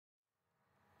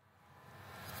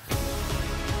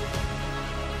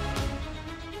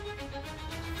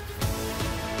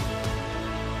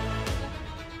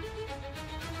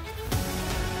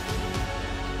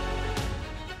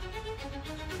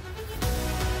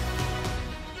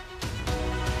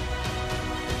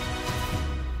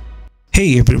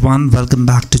Hey everyone, welcome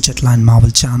back to Jetline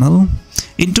Marvel channel.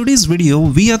 In today's video,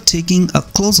 we are taking a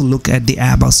closer look at the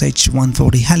Airbus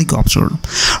H140 helicopter.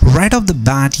 Right off the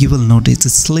bat, you will notice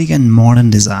its sleek and modern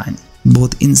design,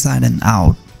 both inside and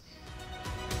out.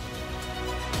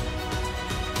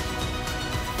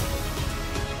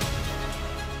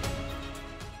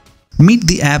 Meet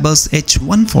the Airbus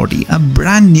H140, a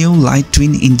brand new light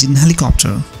twin-engine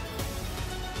helicopter.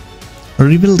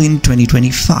 Rebuilt in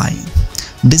 2025.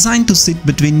 Designed to sit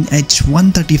between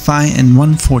H135 and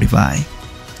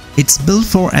 145. It's built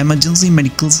for emergency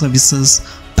medical services,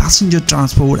 passenger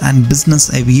transport and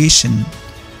business aviation,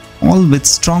 all with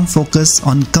strong focus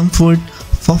on comfort,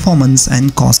 performance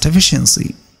and cost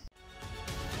efficiency.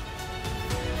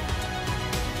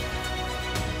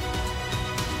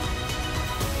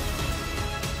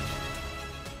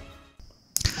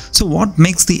 So what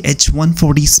makes the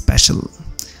H140 special?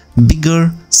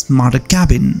 Bigger, smarter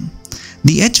cabin.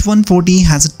 The H140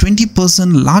 has a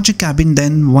 20% larger cabin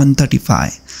than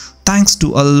 135, thanks to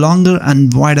a longer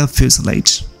and wider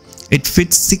fuselage. It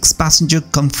fits 6 passengers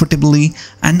comfortably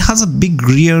and has a big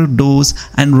rear doors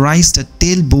and raised a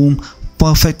tail boom,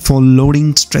 perfect for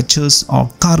loading stretchers or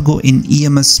cargo in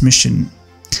EMS mission.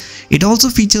 It also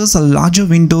features a larger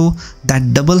window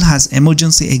that double has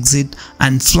emergency exit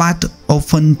and flat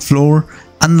open floor,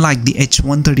 unlike the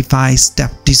H135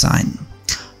 step design,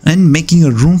 and making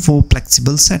a room for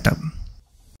flexible setup.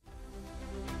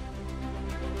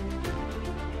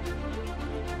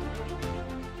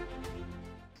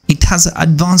 It has an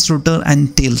advanced rotor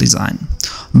and tail design.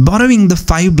 Borrowing the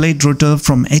 5-blade rotor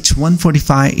from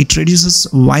H145, it reduces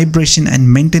vibration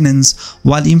and maintenance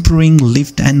while improving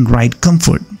lift and ride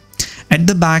comfort. At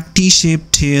the back,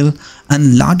 T-shaped tail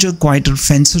and larger, quieter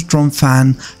Fenestron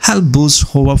fan help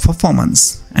boost hover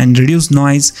performance and reduce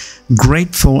noise,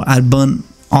 great for urban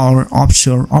or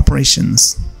offshore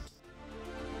operations.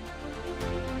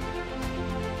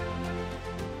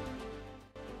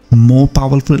 More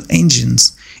powerful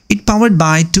engines. It powered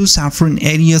by 2 Safran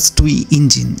Aries 2E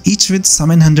engine, each with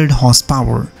 700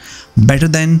 horsepower, better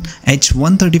than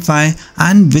H135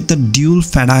 and with a dual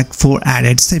FADAC for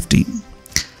added safety.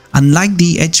 Unlike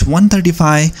the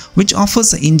H135, which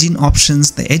offers engine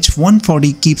options, the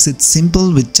H140 keeps it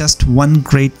simple with just one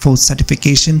grade for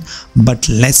certification but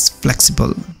less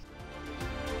flexible.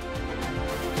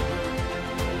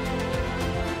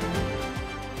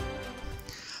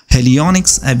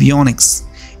 Helionics Avionics.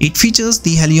 It features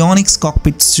the Helionics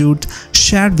cockpit suite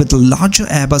shared with a larger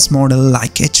Airbus model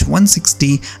like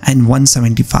H160 and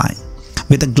 175.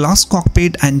 With a glass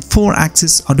cockpit and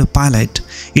 4-axis autopilot,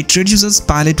 it reduces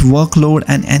pilot workload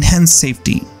and enhances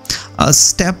safety, a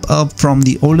step up from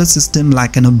the older system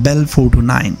like an Bell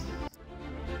 429.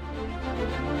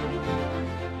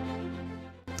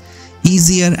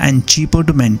 Easier and cheaper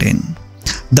to maintain.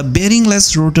 The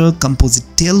bearingless rotor, composite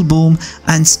tail boom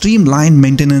and streamlined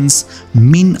maintenance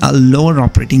mean a lower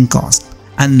operating cost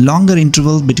and longer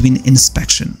interval between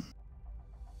inspection.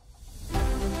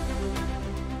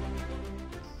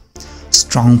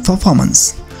 Strong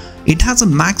performance. It has a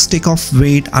max takeoff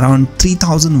weight around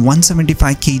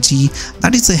 3175 kg,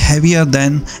 that is heavier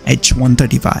than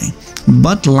H135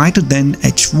 but lighter than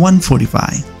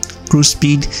H145. Cruise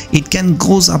speed, it can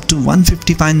goes up to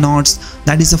 155 knots,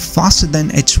 that is faster than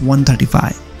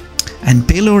H135. And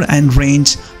payload and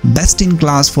range, best in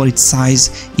class for its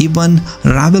size, even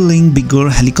rivaling bigger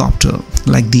helicopter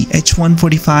like the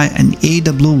H145 and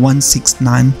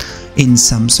AW169 in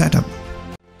some setup.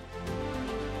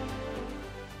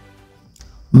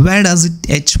 Where does it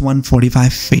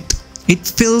H145 fit? It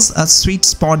fills a sweet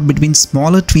spot between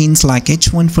smaller twins like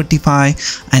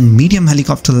H145 and medium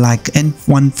helicopter like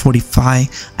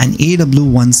N145 and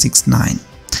AW169.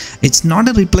 It's not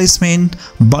a replacement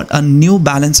but a new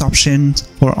balance option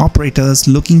for operators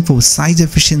looking for size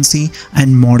efficiency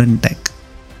and modern tech.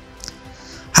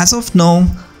 As of now,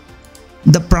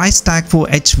 the price tag for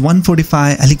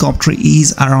H145 helicopter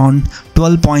is around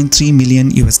 $12.3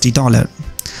 million.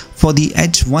 For the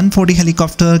H140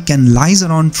 helicopter can lies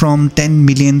around from $10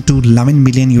 million to $11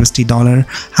 million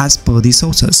as per the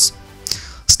sources.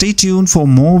 Stay tuned for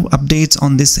more updates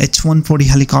on this H140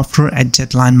 helicopter at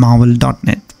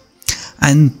jetlinemarvel.net.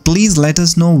 And please let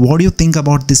us know what you think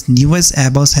about this newest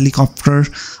Airbus helicopter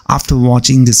after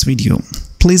watching this video.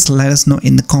 Please let us know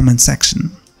in the comment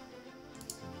section.